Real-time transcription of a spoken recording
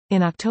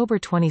In October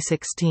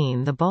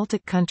 2016, the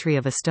Baltic country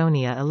of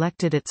Estonia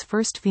elected its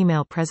first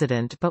female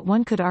president, but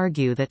one could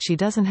argue that she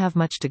doesn't have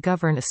much to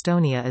govern.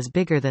 Estonia is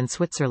bigger than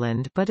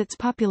Switzerland, but its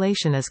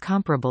population is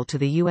comparable to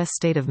the U.S.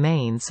 state of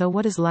Maine, so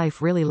what is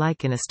life really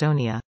like in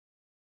Estonia?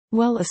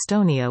 Well,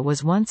 Estonia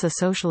was once a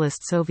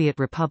socialist Soviet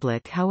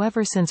republic.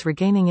 However, since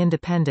regaining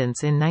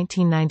independence in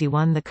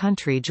 1991, the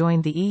country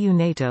joined the EU,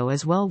 NATO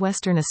as well.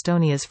 Western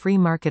Estonia's free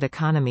market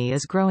economy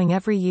is growing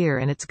every year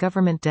and its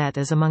government debt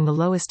is among the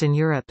lowest in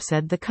Europe.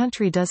 Said the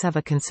country does have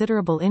a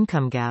considerable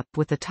income gap,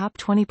 with the top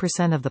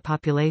 20% of the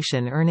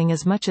population earning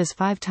as much as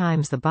 5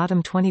 times the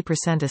bottom 20%.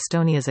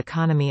 Estonia's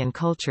economy and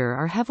culture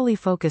are heavily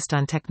focused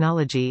on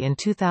technology. In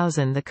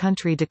 2000, the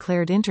country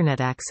declared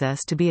internet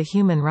access to be a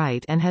human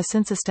right and has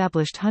since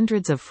established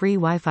hundreds of free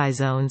Wi-Fi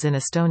zones in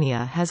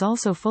Estonia, has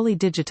also fully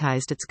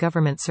digitized its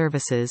government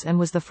services and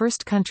was the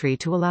first country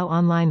to allow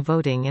online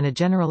voting in a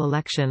general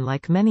election.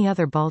 Like many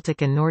other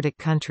Baltic and Nordic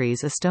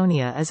countries,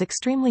 Estonia is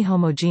extremely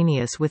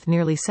homogeneous with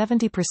nearly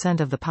 70%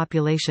 of the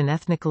population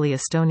ethnically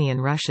Estonian.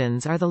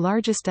 Russians are the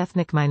largest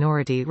ethnic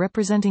minority,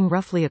 representing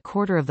roughly a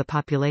quarter of the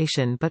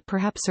population, but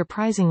perhaps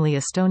surprisingly,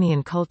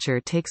 Estonian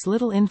culture takes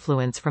little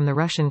influence from the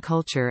Russian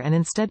culture and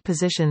instead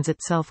positions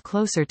itself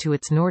closer to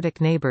its Nordic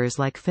neighbors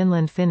like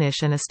Finland.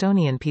 Finnish and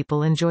Estonian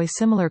people enjoy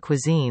similar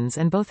cuisines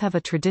and both have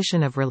a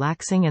tradition of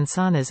relaxing and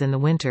saunas in the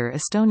winter.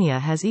 Estonia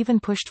has even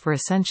pushed for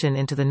accession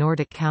into the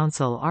Nordic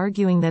Council,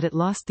 arguing that it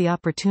lost the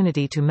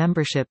opportunity to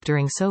membership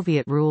during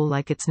Soviet rule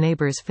like its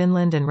neighbors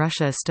Finland and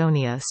Russia.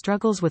 Estonia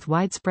struggles with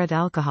widespread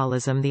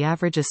alcoholism. The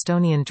average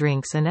Estonian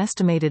drinks an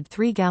estimated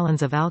 3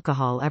 gallons of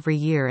alcohol every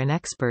year, and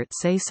experts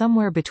say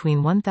somewhere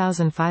between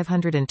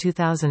 1,500 and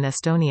 2,000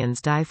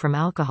 Estonians die from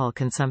alcohol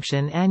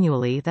consumption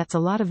annually. That's a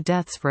lot of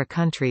deaths for a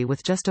country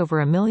with just over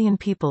a million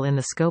people in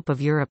the scope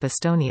of Europe.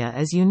 Estonia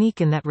is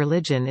unique in that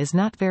religion is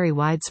not very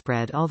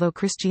widespread. Although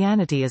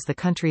Christianity is the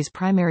country's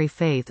primary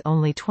faith,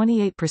 only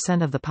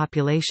 28% of the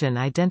population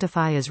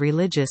identify as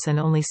religious and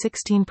only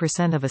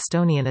 16% of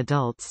Estonian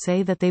adults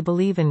say that they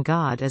believe in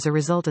God. As a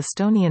result,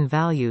 Estonian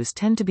values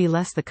tend to be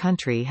less. The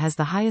country has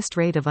the highest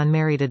rate of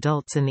unmarried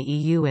adults in the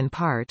EU, in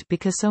part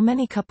because so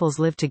many couples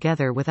live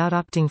together without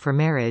opting for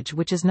marriage,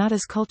 which is not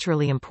as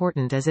culturally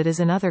important as it is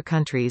in other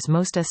countries.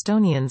 Most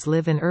Estonians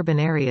live in urban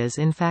areas.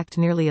 In fact,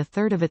 nearly a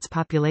third of its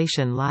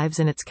population lives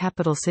in its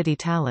capital city.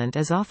 Talent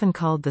is often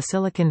called the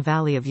Silicon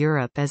Valley of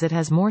Europe as it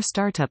has more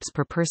startups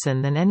per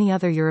person than any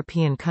other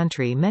European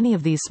country. Many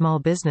of these small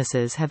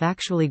businesses have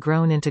actually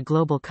grown into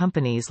global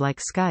companies like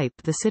Skype.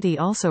 The city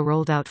also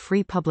rolled out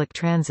free public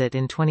transit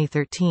in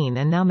 2013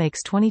 and now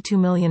makes $22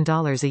 million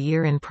a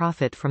year in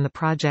profit from the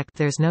project.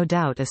 There's no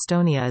doubt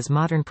Estonia is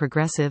modern,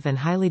 progressive and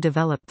highly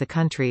developed. The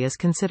country is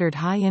considered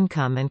high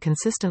income and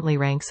consistently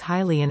ranks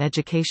highly in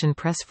education,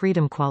 press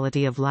freedom,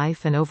 quality of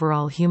life and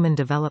overall human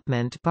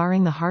development.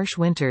 Barring the harsh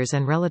winters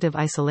and relative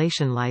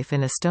isolation, life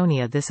in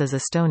Estonia. This is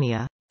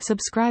Estonia.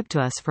 Subscribe to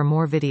us for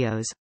more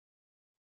videos.